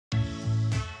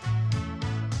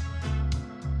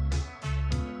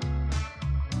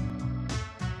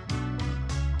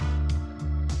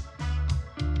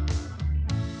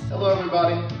Hello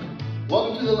everybody.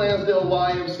 Welcome to the Lansdale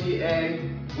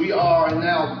YMCA. We are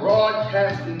now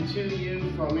broadcasting to you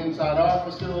from inside our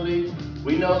facility.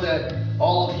 We know that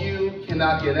all of you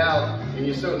cannot get out and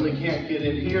you certainly can't get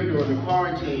in here during the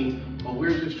quarantine, but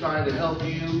we're just trying to help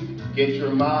you get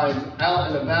your minds out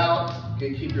and about,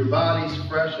 keep your bodies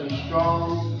fresh and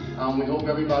strong. We hope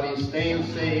everybody is staying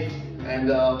safe and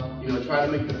try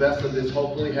to make the best of this,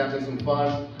 hopefully having some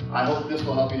fun. I hope this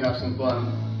will help you have some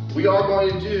fun. We are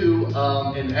going to do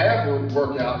an ab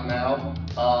workout now.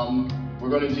 We're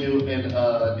going to do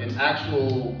an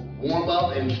actual warm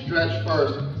up and stretch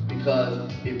first,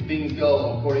 because if things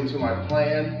go according to my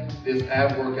plan, this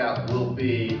ab workout will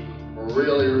be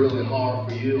really, really hard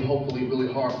for you, hopefully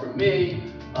really hard for me,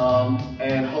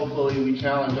 and hopefully we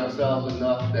challenge ourselves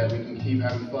enough that we can keep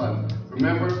having fun.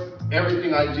 Remember,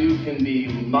 everything I do can be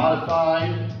modified,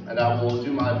 and I will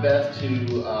do my best to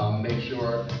make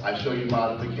sure I show you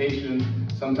modifications.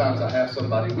 Sometimes I have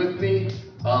somebody with me,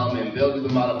 and they'll do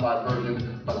the modified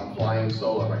version, but I'm flying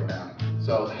solo right now.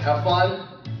 So have fun,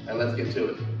 and let's get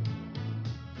to it.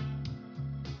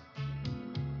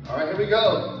 All right, here we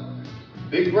go.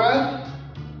 Big breath.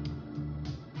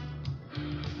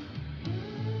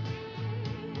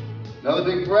 Another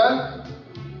big breath.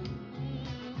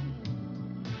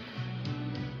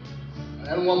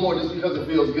 And one more just because it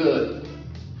feels good.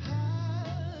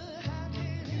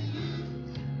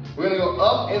 We're gonna go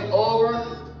up and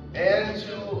over and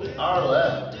to our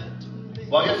left.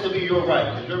 Well, I guess it'll be your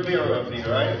right, because you're mirror up here,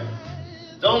 right?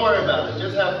 Don't worry about it,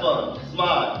 just have fun,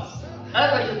 smile.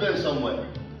 Act like you've been somewhere.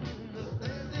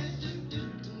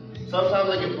 Sometimes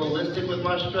I get ballistic with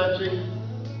my stretching.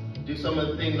 Do some of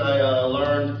the things I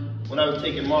learned when I was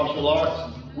taking martial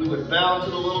arts. We would balance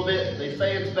it a little bit. They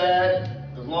say it's bad.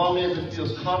 As long as it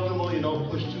feels comfortable, you don't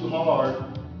push too hard,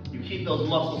 you keep those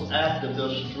muscles active,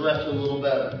 they'll stretch a little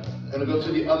better. I'm gonna go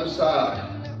to the other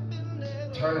side.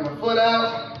 Turning my foot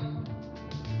out.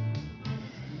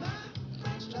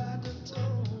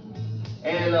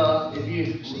 And if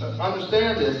you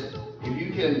understand this, if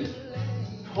you can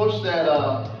push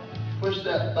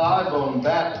that thigh bone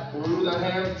back through the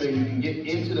hamstring, you can get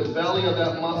into the belly of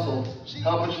that muscle,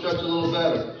 help it stretch a little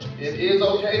better. It is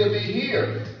okay to be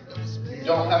here. You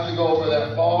don't have to go over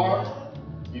that far.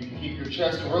 You can keep your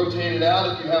chest rotated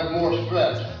out if you have more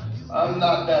stretch. I'm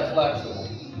not that flexible.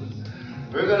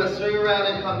 We're gonna swing around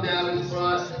and come down in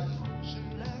front.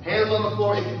 Hands on the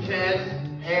floor if you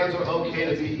can. Hands are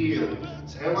okay to be here.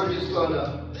 And we're just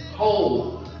gonna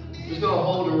hold. Just gonna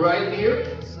hold it right here.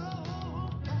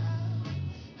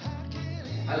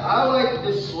 And I like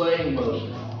this swaying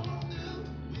motion.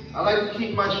 I like to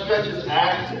keep my stretches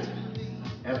active.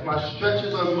 If my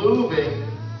stretches are moving,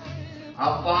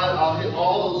 I'll hit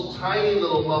all those tiny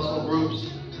little muscle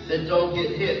groups that don't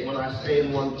get hit when I stay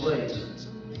in one place.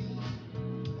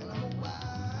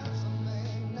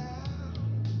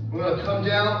 We're gonna come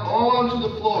down onto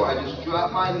the floor. I just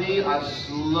drop my knee, I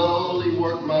slowly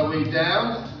work my way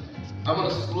down. I'm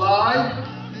gonna slide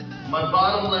my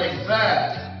bottom leg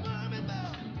back,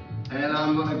 and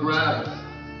I'm gonna grab it.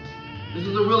 This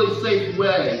is a really safe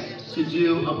way to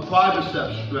do a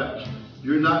quadricep stretch.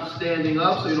 You're not standing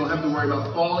up, so you don't have to worry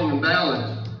about falling and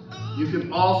balance. You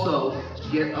can also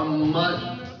get a much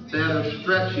better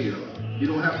stretch here. You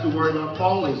don't have to worry about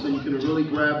falling, so you can really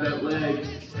grab that leg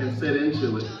and sit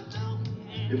into it.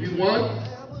 If you want,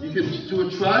 you can do a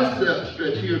tricep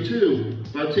stretch here too,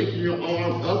 by taking your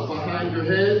arm up behind your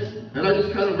head, and I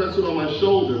just kind of rest it on my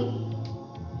shoulder.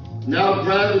 Now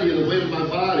gravity and the weight of my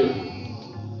body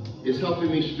is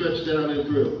helping me stretch down and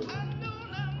through.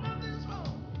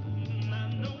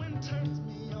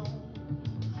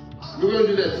 We're going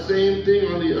to do that same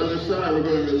thing on the other side. We're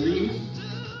going to release,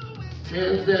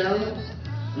 hands down.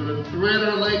 We're going to thread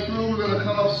our leg through. We're going to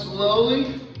come up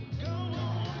slowly,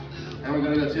 and we're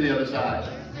going to go to the other side.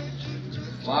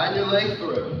 Slide your leg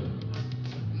through.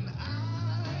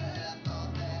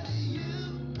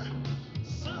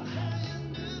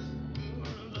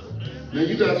 Now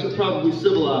you guys are probably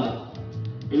civilized,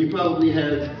 and you probably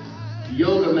have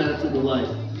yoga mats and the like.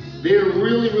 They're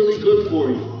really, really good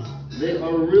for you. They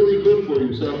are really good for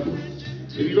you. So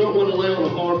if you don't want to lay on a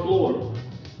hard floor,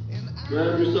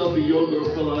 grab yourself a yoga or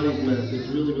Pilates mat. It's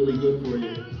really, really good for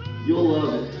you. You'll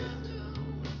love it.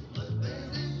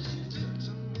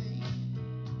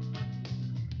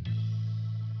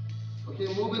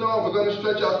 Okay, moving on, we're going to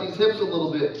stretch out these hips a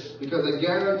little bit, because I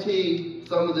guarantee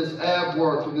some of this ab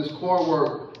work and this core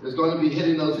work is going to be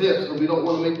hitting those hips, and we don't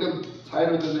want to make them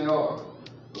tighter than they are.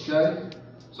 Okay?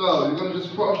 So you're going to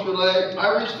just cross your leg.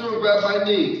 I reach through and grab my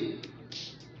knee.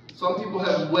 Some people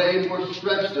have way more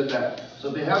stretch than that. So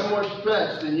if they have more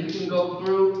stretch, then you can go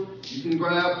through, you can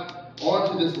grab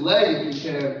onto this leg if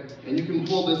you can, and you can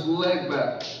pull this leg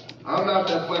back. I'm not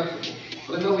that flexible,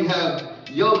 but I know we have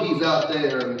yogis out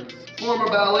there, and former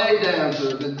ballet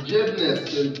dancers, and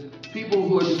gymnasts, and people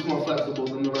who are just more flexible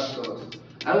than the rest of us.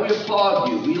 And we applaud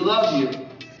you, we love you.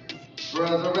 For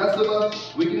the rest of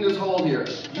us, we can just hold here.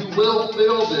 You will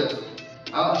feel this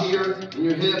out here in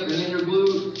your hip and in your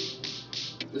glutes.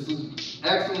 This is an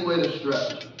excellent way to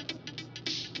stretch.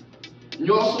 And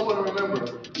you also want to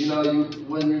remember,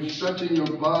 when you're stretching your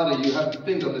body, you have to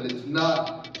think of it. It's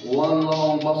not one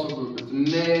long muscle group. It's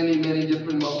many, many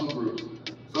different muscle groups.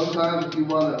 Sometimes if you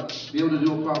want to be able to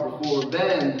do a proper forward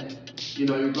bend, you're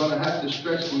going to have to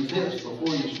stretch these hips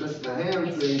before you stretch the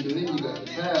hamstrings, and then you got the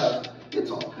calves. It's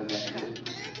all connected.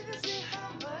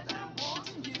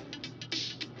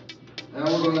 Now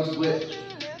we're going to switch.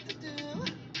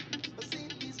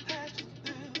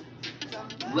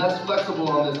 Less flexible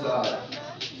on this side.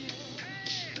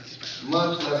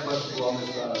 Much less flexible on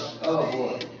this side. Oh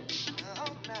boy.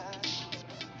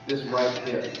 This right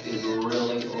hip is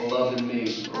really loving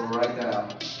me right now.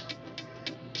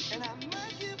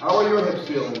 How are your hips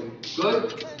feeling?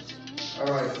 Good?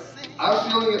 Alright. I'm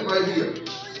feeling it right here.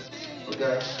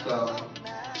 Okay, so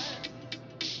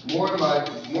more in my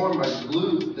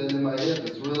glute than in my hip.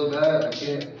 It's really bad. I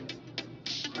can't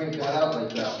crank that out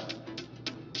like that.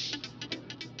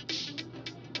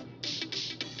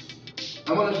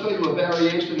 I'm going to show you a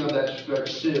variation of that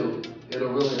stretch too.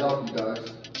 It'll really help you guys.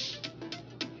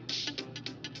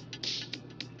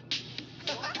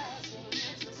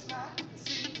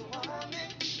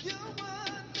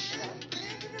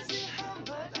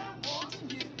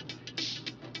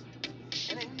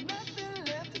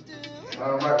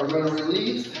 All right, we're going to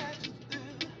release.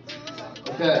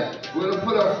 Okay, we're going to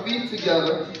put our feet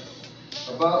together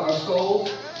about our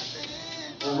soles.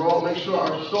 And roll, make sure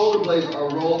our shoulder blades are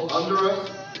rolled under us,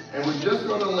 and we're just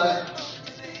going to let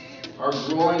our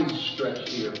groins stretch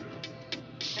here.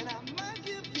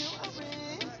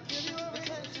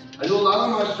 I do a lot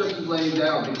of my stretches laying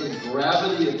down because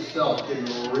gravity itself can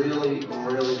really,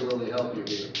 really, really help you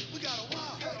here.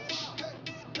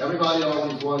 Everybody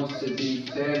always wants to be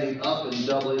standing up and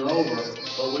doubling over,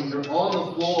 but when you're on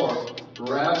the floor,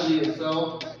 gravity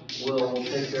itself will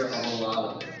take care of a lot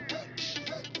of it.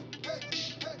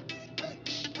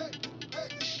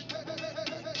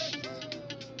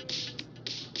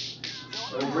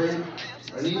 So bring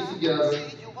our knees together,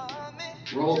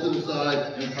 roll to the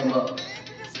side, and come up.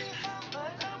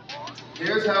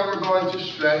 Here's how we're going to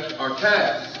stretch our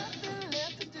calves.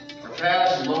 Our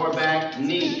calves, lower back,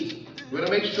 knees. We're going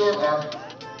to make sure our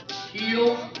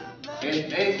heel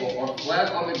and ankle are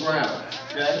flat on the ground,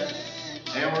 okay?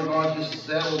 And we're going to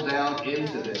settle down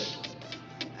into this.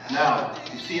 Now,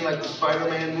 you've seen like the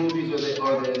Spider-Man movies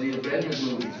or the Avengers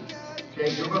movies.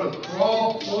 Okay, you're going to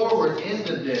crawl forward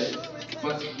into this,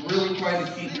 but really trying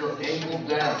to keep your ankle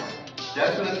down.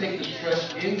 That's going to take the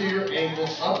stretch into your ankle,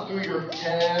 up through your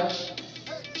calves,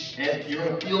 and you're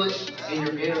going to feel it in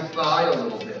your inner thigh a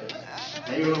little bit.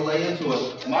 And you're going to lay into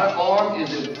it. My arm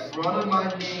is in front of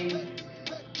my knee,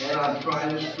 and I'm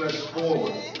trying to stretch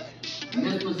forward. In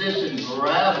this position,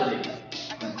 gravity,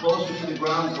 I'm closer to the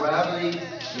ground, gravity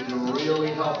is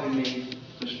really helping me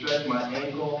to stretch my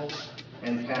ankle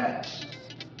and calves.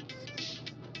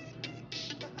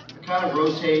 I kind of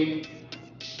rotate.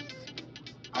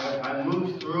 I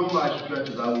move through my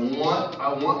stretches. I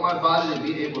want my body to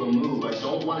be able to move. I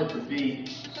don't want it to be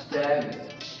stagnant.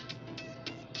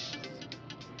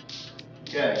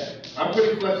 Okay, I'm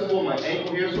pretty flexible with my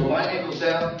ankle here, so my ankle's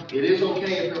down. It is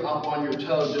okay if you're up on your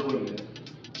toe doing this.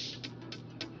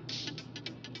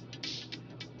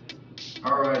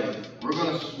 Alrighty, we're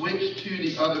going to switch to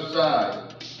the other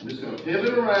side. I'm just going to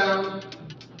pivot around.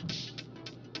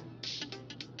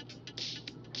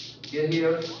 Get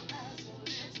here.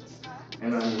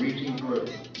 And I'm reaching through.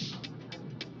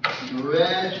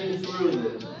 Stretching through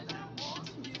this.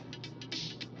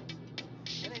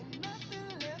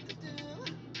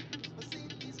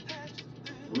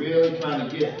 Really trying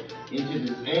to get into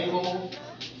this ankle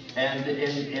and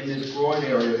in this groin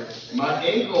area. My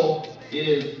ankle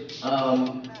is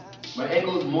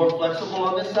more flexible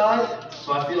on this side,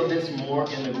 so I feel this more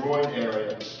in the groin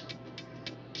area.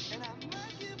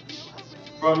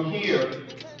 From here,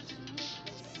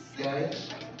 okay,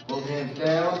 both hands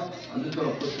down, I'm just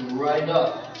going to push right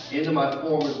up into my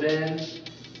forward bend,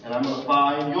 and I'm going to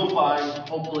find, you'll find,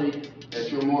 hopefully,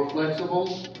 that you're more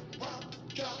flexible.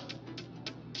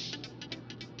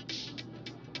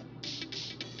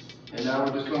 And now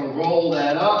we're just going to roll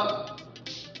that up.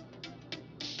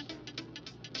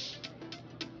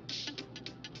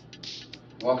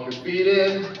 Walk your feet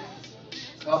in,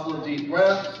 couple of deep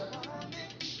breaths.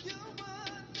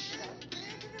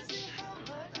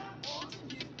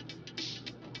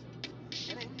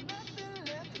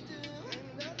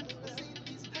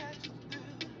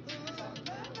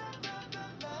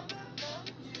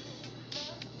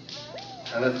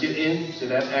 And let's get into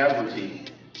that ab routine.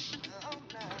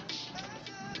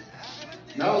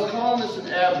 Now I was calling this an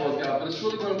ab workout, but it's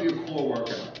really going to be a core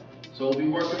workout. So we'll be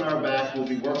working our back, we'll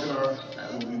be working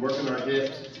our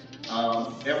hips,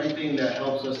 everything that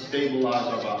helps us stabilize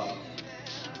our body.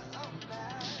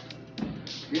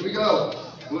 Here we go.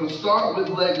 We're going to start with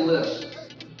leg lifts.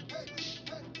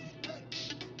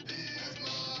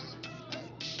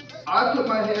 I put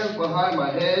my hands behind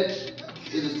my head.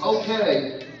 It is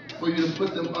okay for you to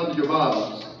put them under your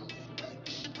bottoms.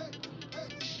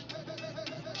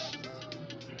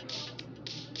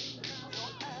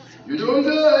 You're doing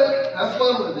good. Have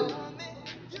fun with it.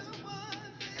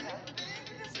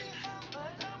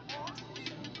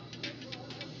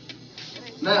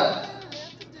 Now,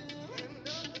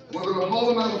 we're going to hold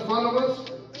them out in front of us,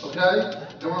 okay?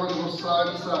 And we're going to go side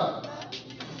to side.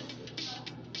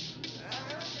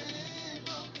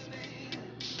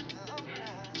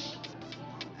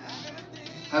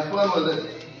 Have fun with it.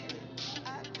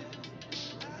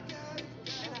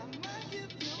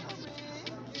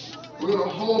 We're going to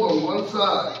hold on one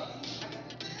side.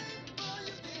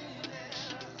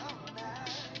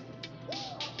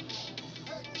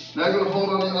 Now you're going to hold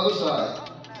on the other side.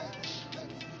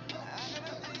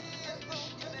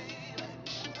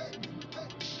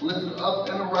 Lift it up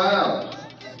and around.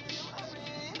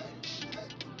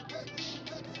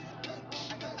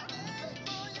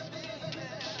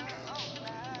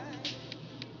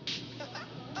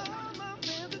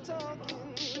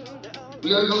 We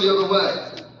gotta go the other way.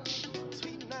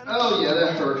 Oh yeah,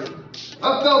 that hurt.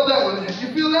 I felt that one. Did you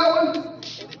feel that one?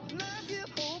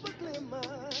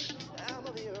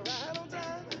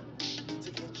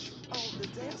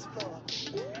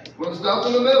 We're gonna stop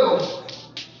in the middle.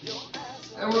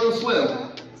 And we're gonna swim.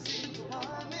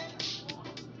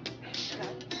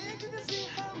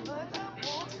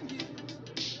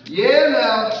 Yeah,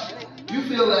 now, you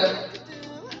feel that.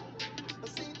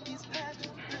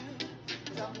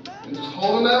 And just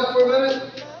hold them out for a minute.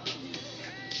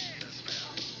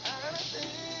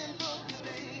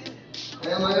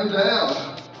 And lay them down.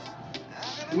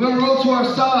 We're gonna roll to our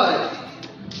side.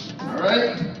 All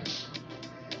right?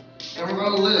 And we're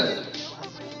gonna lift.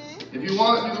 If you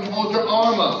want, you can hold your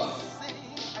arm up.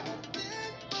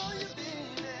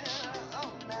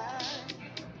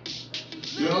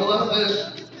 You're gonna love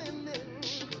this.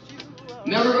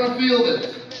 Never gonna feel this.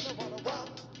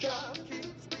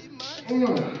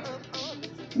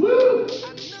 Woo!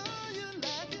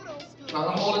 Try to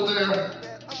hold it there.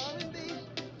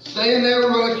 Stay in there,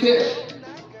 we're gonna kick.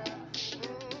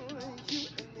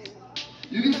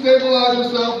 You can stabilize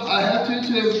yourself. I have to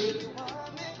too.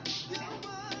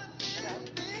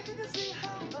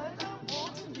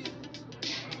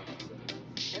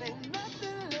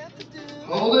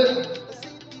 Hold it,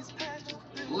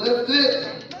 lift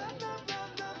it,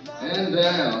 and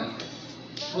down.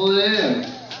 Pull it in.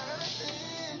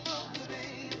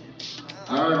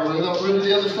 All right, we're going to go to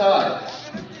the other side.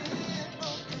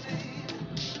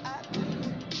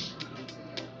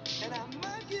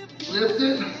 Lift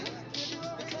it.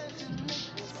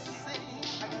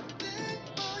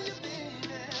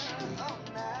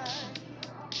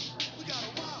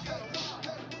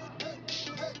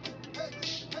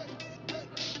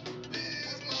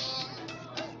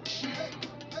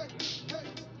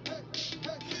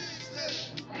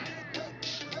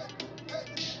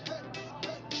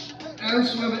 And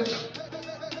swim it.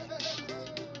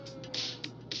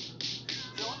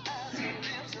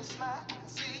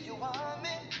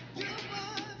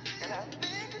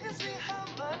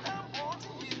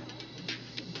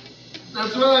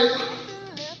 That's right.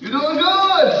 You're doing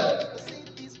good.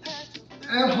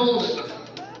 And hold it.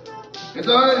 It's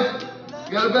all right.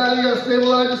 You got a battle, you got to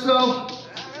stabilize yourself.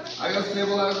 I got to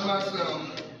stabilize myself.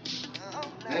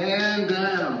 And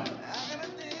down.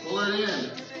 Pull it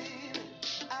in.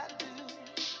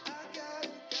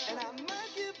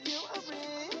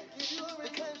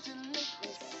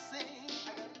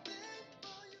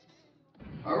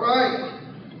 All right.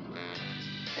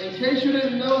 In case you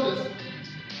didn't notice,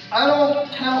 I don't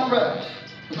count reps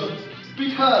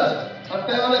because I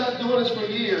found after doing this for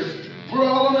years, we're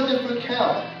all on a different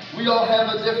count. We all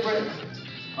have a different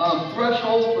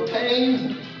threshold for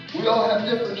pain. We all have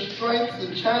different strengths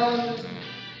and challenges,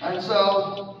 and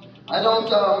so I don't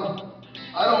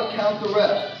count the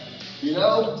reps. You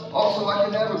know. Also, I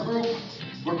can have a group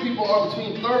where people are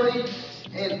between 30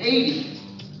 and 80.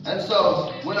 And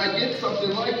so when I get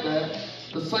something like that,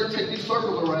 let's take these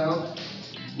circles around.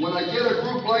 When I get a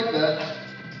group like that,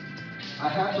 I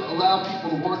have to allow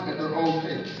people to work at their own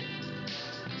pace.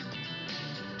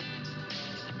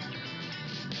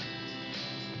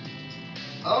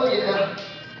 Oh yeah,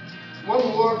 one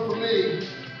more for me.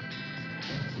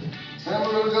 And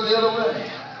we're gonna go the other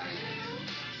way.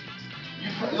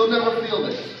 You'll never feel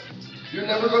this. You're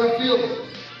never gonna feel this.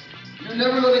 You're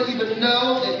never gonna even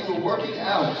know that you were working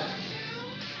out.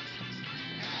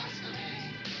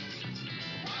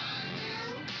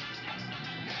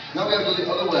 Now we have to go the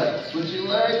other way. Switching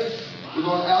legs, we're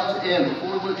going out to in.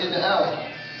 Before we went in to out.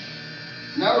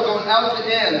 Now we're going out to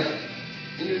in.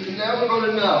 And you're never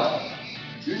gonna know.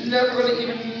 You're never gonna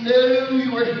even know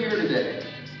you were here today.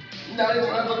 Not even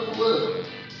have a clue.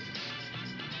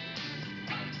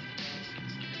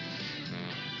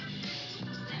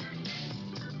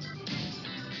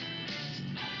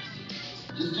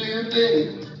 Just do your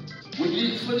thing. When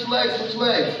you switch legs, switch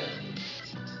legs.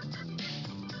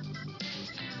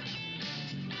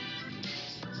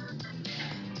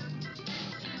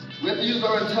 We have to use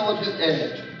our intelligent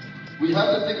edge. We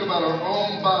have to think about our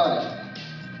own body.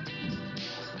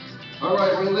 All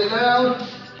right, we're gonna lay down.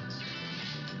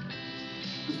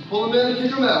 Just pull them in and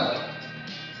kick them out.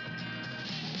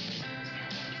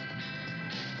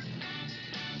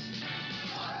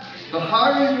 The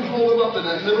higher you hold them up in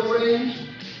that middle range,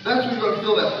 that's when you're going to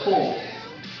feel that pull.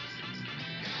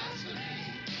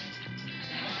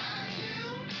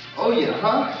 Oh yeah,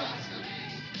 huh?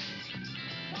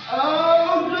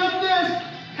 Oh goodness,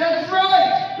 that's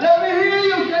right. Let me hear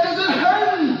you, guys. It's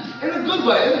hurting. In a good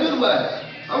way, in a good way.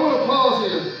 I want to pause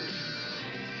here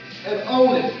and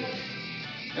own it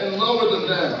and lower them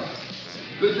down.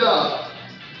 Good job.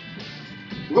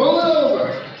 Roll it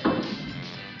over.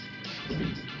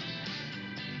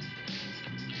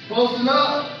 Posting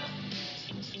up,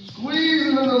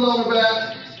 squeezing in the lower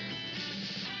back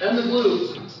and the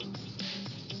glutes.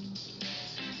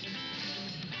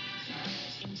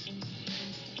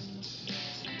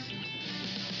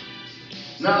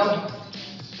 Now,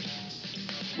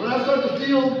 when I start to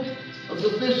feel a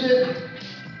sufficient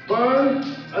burn,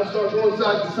 I start going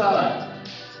side to side.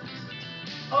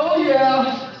 Oh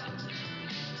yeah.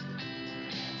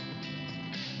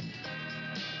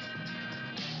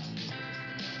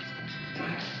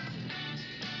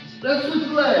 Let's switch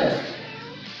legs.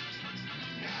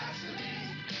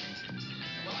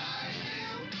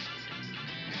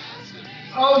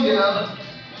 Oh yeah.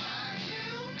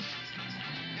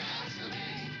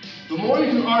 The more you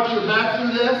can arch your back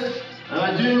through this, and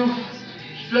I do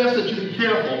stress that you be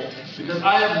careful because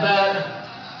I have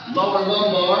bad lower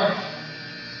lumbar,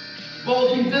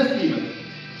 bulging disc even.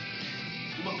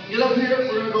 Get up here,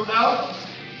 we're gonna go out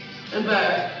and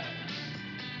back,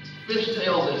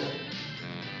 fishtail this.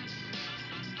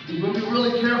 You're going to be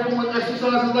really careful with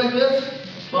exercises like this,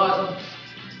 but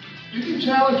you can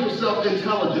challenge yourself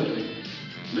intelligently.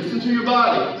 Listen to your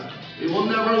body. It will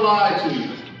never lie to you.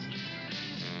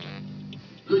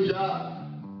 Good job.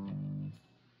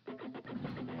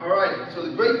 All right, so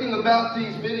the great thing about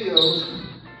these videos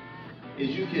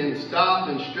is you can stop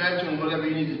and stretch and whatever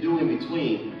you need to do in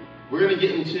between. We're going to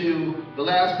get into the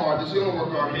last part. This is going to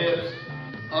work our hips,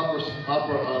 upper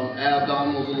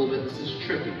abdominals a little bit. This is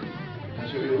tricky.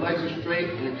 So your legs are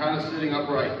straight and you're kind of sitting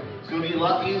upright. It's going to be a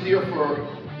lot easier for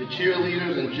the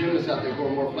cheerleaders and gymnasts out there who are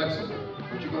more flexible.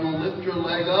 But you're going to lift your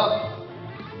leg up,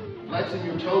 flexing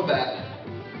your toe back,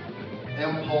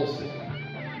 and pulsing.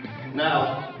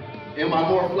 Now, in my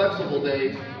more flexible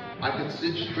days, I could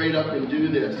sit straight up and do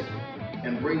this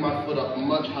and bring my foot up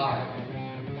much higher.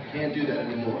 I can't do that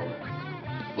anymore.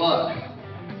 But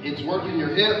it's working your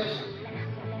hips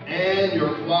and your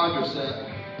quadricep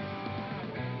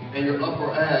and your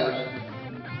upper abs.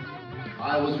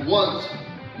 I was once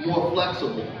more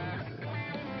flexible.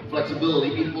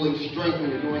 Flexibility equaling strength when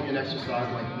you're doing an exercise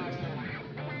like this.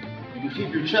 You can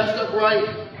keep your chest upright,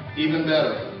 even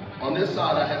better. On this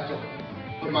side, I have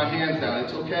to put my hands down.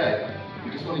 It's okay.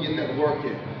 We just want to get that work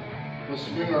in. We'll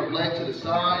swing our leg to the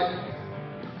side.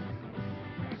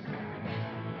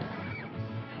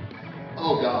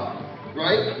 Oh God,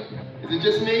 right? Is it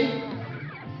just me?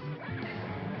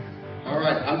 All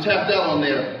right, I'm tapped out on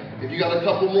there. If you got a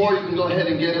couple more, you can go ahead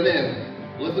and get them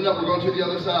in. Lifting up, we're going to the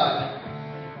other side.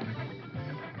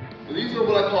 So these are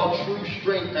what I call true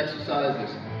strength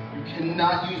exercises. You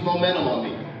cannot use momentum on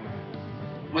me.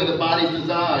 The way the body's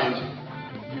designed,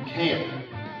 you can't.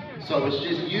 So it's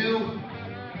just you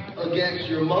against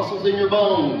your muscles and your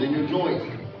bones and your joints.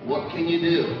 What can you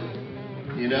do?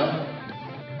 You know?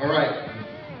 All right.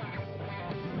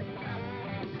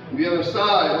 The other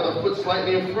side, with a foot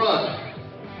slightly in front.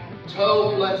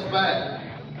 Toe flex back.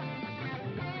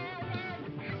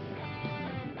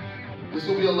 This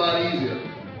will be a lot easier.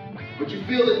 But you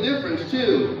feel the difference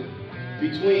too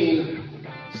between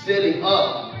sitting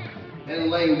up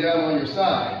and laying down on your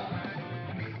side.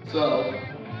 So,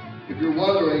 if you're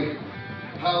wondering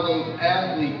how those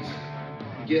athletes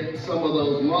get some of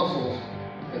those muscles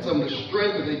and some of the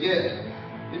strength that they get,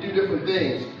 they do different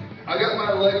things. I got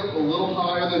my leg up a little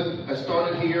higher than I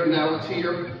started here, now it's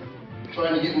here.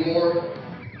 Trying to get more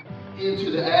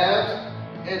into the abs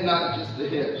and not just the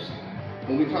hips.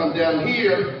 When we come down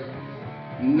here,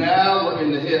 now we're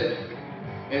in the hip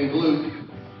and glute,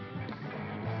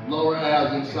 lower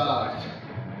abs and sides.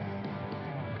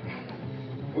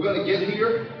 We're gonna get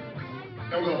here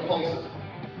and we're gonna pulse it.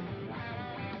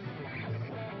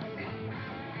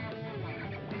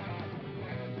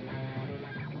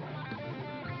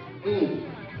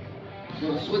 We're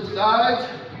gonna switch sides.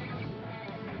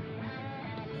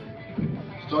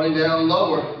 Starting down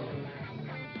lower.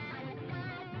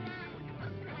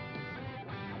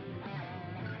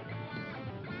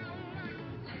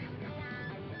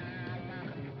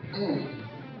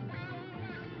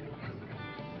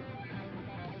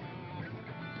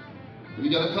 We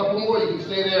got a couple more, you can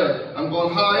stay there. I'm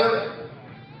going higher,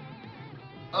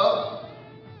 up,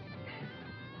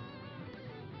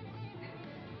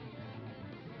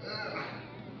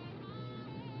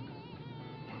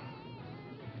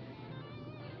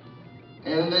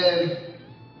 and then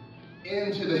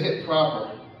into the hip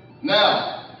proper.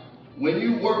 Now, when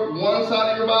you work one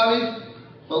side of your body,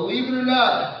 believe it or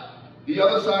not, the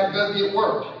other side does get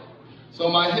worked. So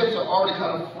my hips are already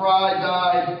kind of fried,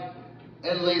 dyed,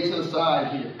 and laid to the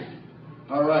side here.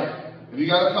 All right, if you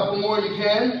got a couple more, you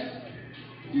can.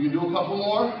 You can do a couple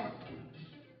more.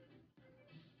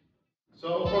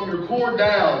 So from your core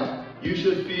down, you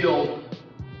should feel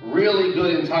really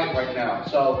good and tight right now.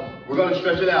 So we're gonna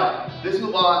stretch it out. This is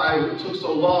why I took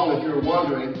so long, if you're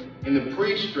wondering, in the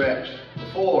pre-stretch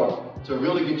before, to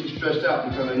really get you stretched out,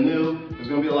 because I knew there's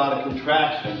gonna be a lot of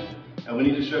contraction and we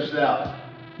need to stretch it out.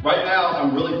 Right now,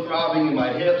 I'm really throbbing in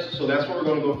my hips, so that's where we're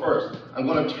gonna go first. I'm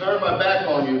gonna turn my back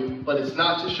on you, but it's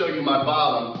not to show you my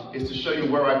bottom, it's to show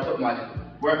you where I put my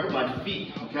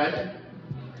feet, okay?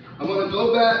 I'm gonna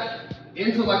go back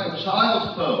into like a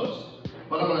child's pose,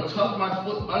 but I'm gonna tuck my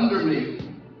foot under me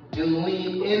and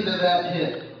lean into that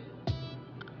hip.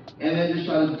 And then just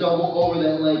try to double over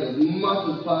that leg as much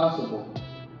as possible.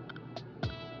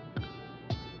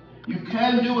 You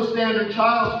can do a standard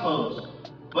child's pose,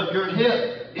 but your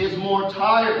hip is more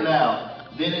tired now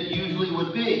than it usually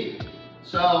would be.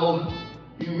 So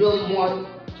you really want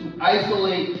to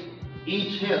isolate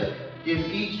each hip, give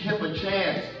each hip a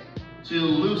chance to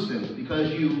loosen,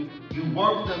 because you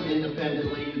work them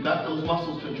independently, you got those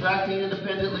muscles contracting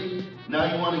independently,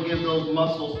 now you want to give those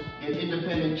muscles an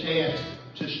independent chance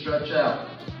to stretch out.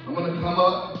 I'm going to come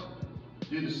up,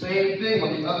 do the same thing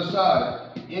on the other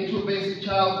side. Get into a basic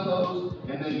child's pose,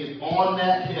 and then get on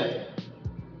that hip.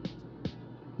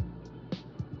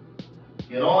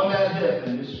 Get on that hip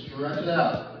and just stretch it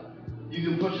out. You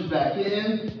can push it back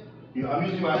in. I'm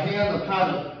using my hands, I'm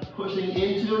kind of pushing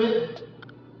into it.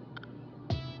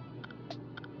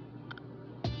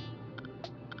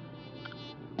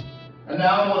 And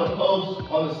now I'm going to pose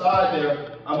on the side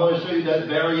there. I'm going to show you that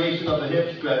variation of the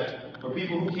hip stretch. For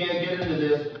people who can't get into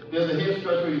this, there's a hip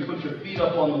stretch where you put your feet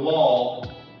up on the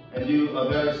wall and do a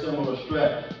very similar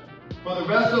stretch. For the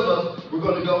rest of us, we're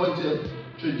going to go into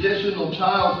traditional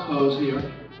child's pose here.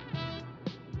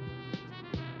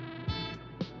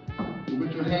 You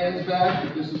put your hands back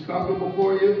if this is comfortable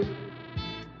for you.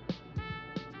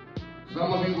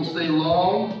 Some of you will stay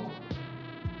long.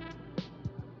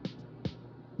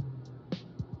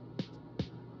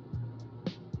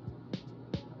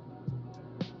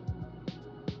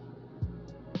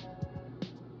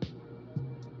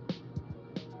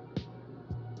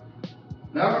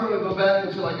 Now we're going to go back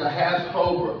into like a half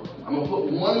cobra. I'm going to put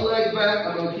one leg back,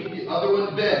 I'm going to keep the other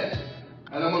one bent.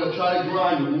 And I'm going to try to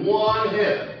grind one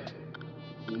hip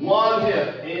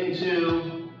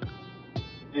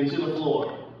into the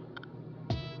floor.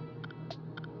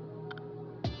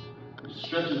 The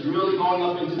stretch is really going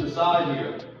up into the side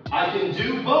here. I can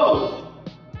do both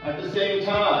at the same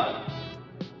time.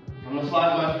 I'm going to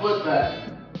slide my foot back.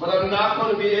 But I'm not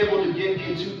going to be able to get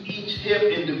into each hip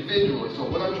individually. So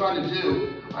what I'm trying to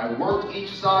do, I worked each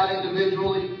side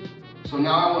individually. So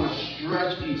now I want to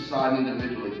stretch each side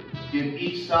individually. Give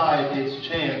each side its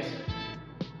chance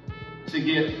to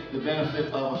get the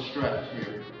benefit of a stretch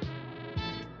here.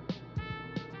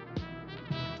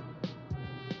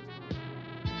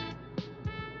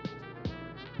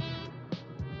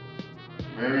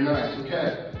 Very nice,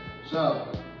 okay. So,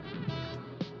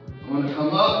 I'm gonna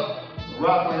come up and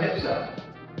rock my hips out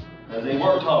as they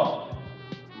worked hard.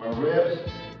 My ribs,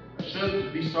 I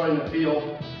should be starting to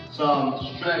feel some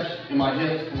stretch in my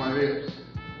hips and my ribs.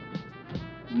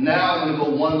 Now I'm gonna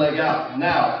go one leg out.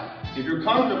 Now, if you're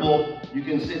comfortable, you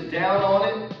can sit down on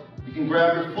it. You can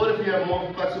grab your foot if you have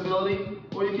more flexibility,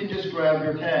 or you can just grab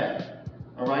your calf.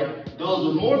 All right?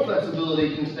 Those with more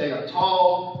flexibility can stay up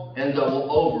tall and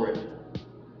double over it.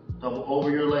 Double over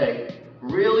your leg.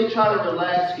 Really try to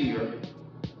relax here.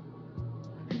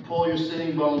 You pull your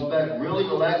sitting bones back, really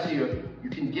relax here.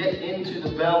 You can get into the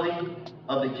belly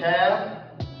of the calf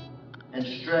and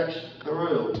stretch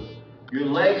through. Your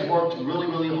legs worked really,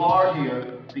 really hard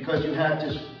here because you had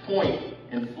to point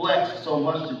and flex so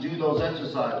much to do those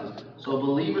exercises. So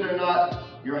believe it or not,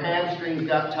 your hamstrings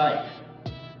got tight,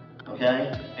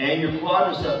 okay? And your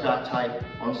quadriceps got tight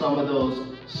on some of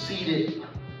those seated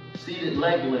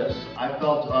leg lifts. I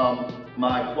felt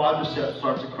my quadriceps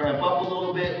start to cramp up a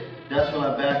little bit. That's when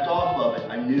I backed off of it.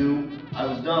 I knew I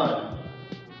was done.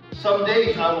 Some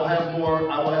days I will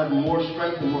have more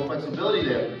strength and more flexibility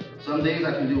there. Some days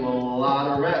I can do a lot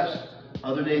of reps.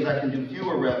 Other days I can do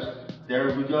fewer reps.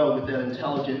 There we go with that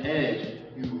intelligent edge.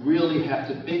 You really have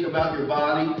to think about your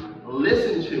body,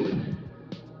 listen to it.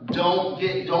 Don't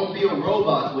be a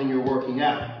robot when you're working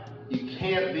out. You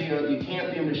can't be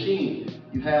a machine.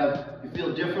 You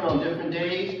feel different on different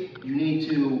days.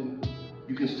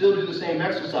 You can still do the same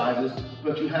exercises,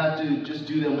 but you have to just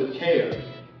do them with care.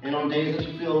 And on days that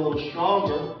you feel a little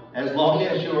stronger, as long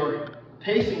as you're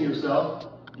pacing yourself,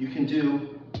 you can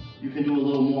do a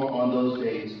little more on those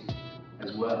days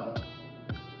as well.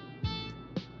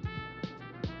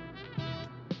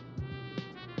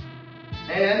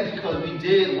 And because we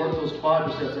did work those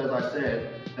quadriceps, as I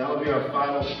said, that would be our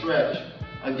final stretch.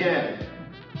 Again,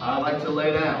 I like to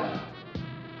lay down,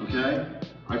 okay?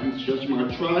 I can stretch my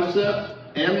tricep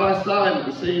and my side at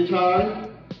the same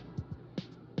time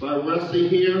by resting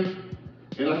here,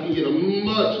 and I can get a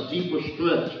much deeper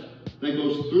stretch that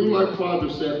goes through my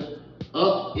quadriceps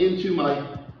up into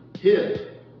my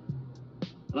hip,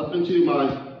 up into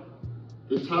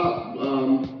the top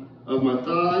of my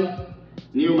thigh,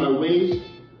 near my waist.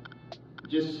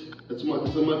 It's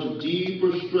a much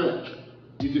deeper stretch.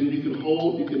 You can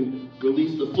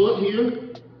release the foot here.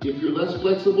 If you're less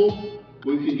flexible,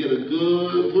 we can get a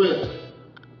good grip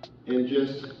and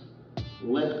just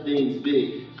let things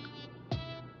be.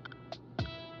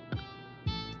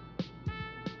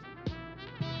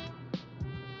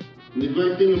 And the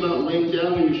great thing about laying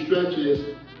down when you stretch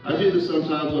is, I do this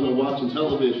sometimes when I'm watching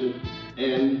television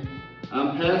and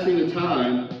I'm passing the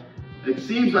time. It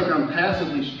seems like I'm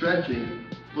passively stretching,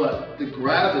 but the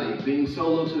gravity being so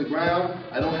low to the ground,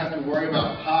 I don't have to worry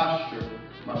about posture.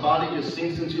 My body just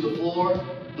sinks into the floor.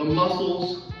 The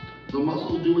muscles do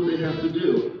what they have to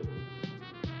do.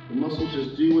 The muscles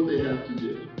just do what they have to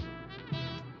do.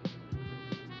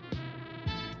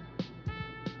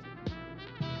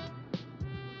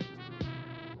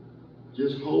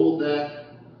 Just hold that.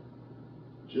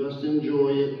 Just enjoy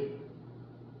it.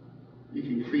 You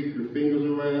can creep your fingers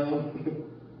around.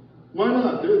 Why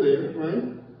not? They're there, right?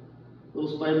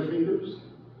 Little spider fingers.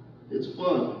 It's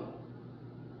fun.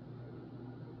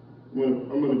 I'm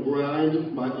gonna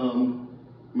grind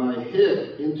my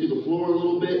hip into the floor a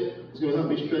little bit. It's gonna help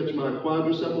me stretch my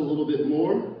quadricep a little bit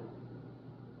more.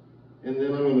 And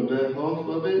then I'm gonna back off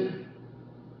of it.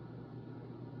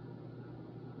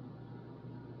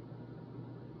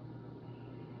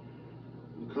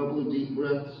 A couple of deep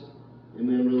breaths and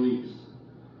then release.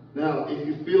 Now, if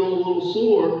you feel a little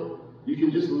sore, you can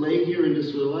just lay here and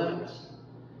just relax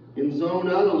and zone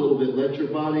out a little bit. Let your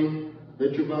body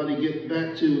get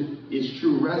back to its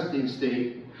true resting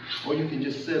state. Or you can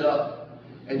just sit up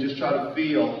and just try to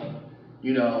feel,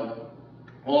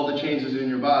 all the changes in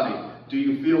your body. Do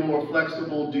you feel more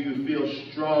flexible? Do you feel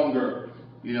stronger?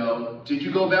 Did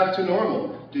you go back to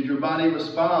normal? Did your body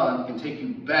respond and take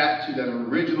you back to that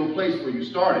original place where you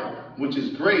started? Which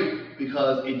is great,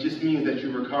 because it just means that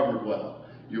you recovered well.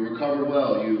 You recovered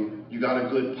well. You got a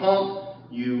good pump.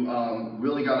 You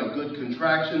really got a good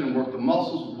contraction and worked the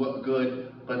muscles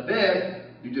good. But then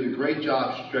you did a great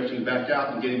job stretching back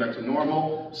out and getting back to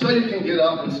normal, so you can get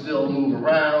up and still move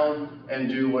around and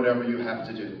do whatever you have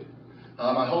to do.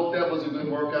 I hope that was a good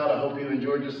workout. I hope you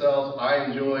enjoyed yourselves. I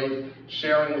enjoyed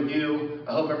sharing with you.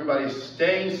 I hope everybody's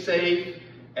staying safe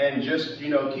and just,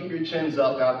 keep your chins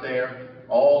up out there.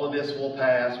 All of this will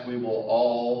pass. We will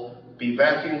all be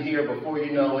back in here before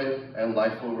you know it, and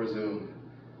life will resume.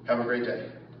 Have a great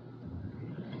day.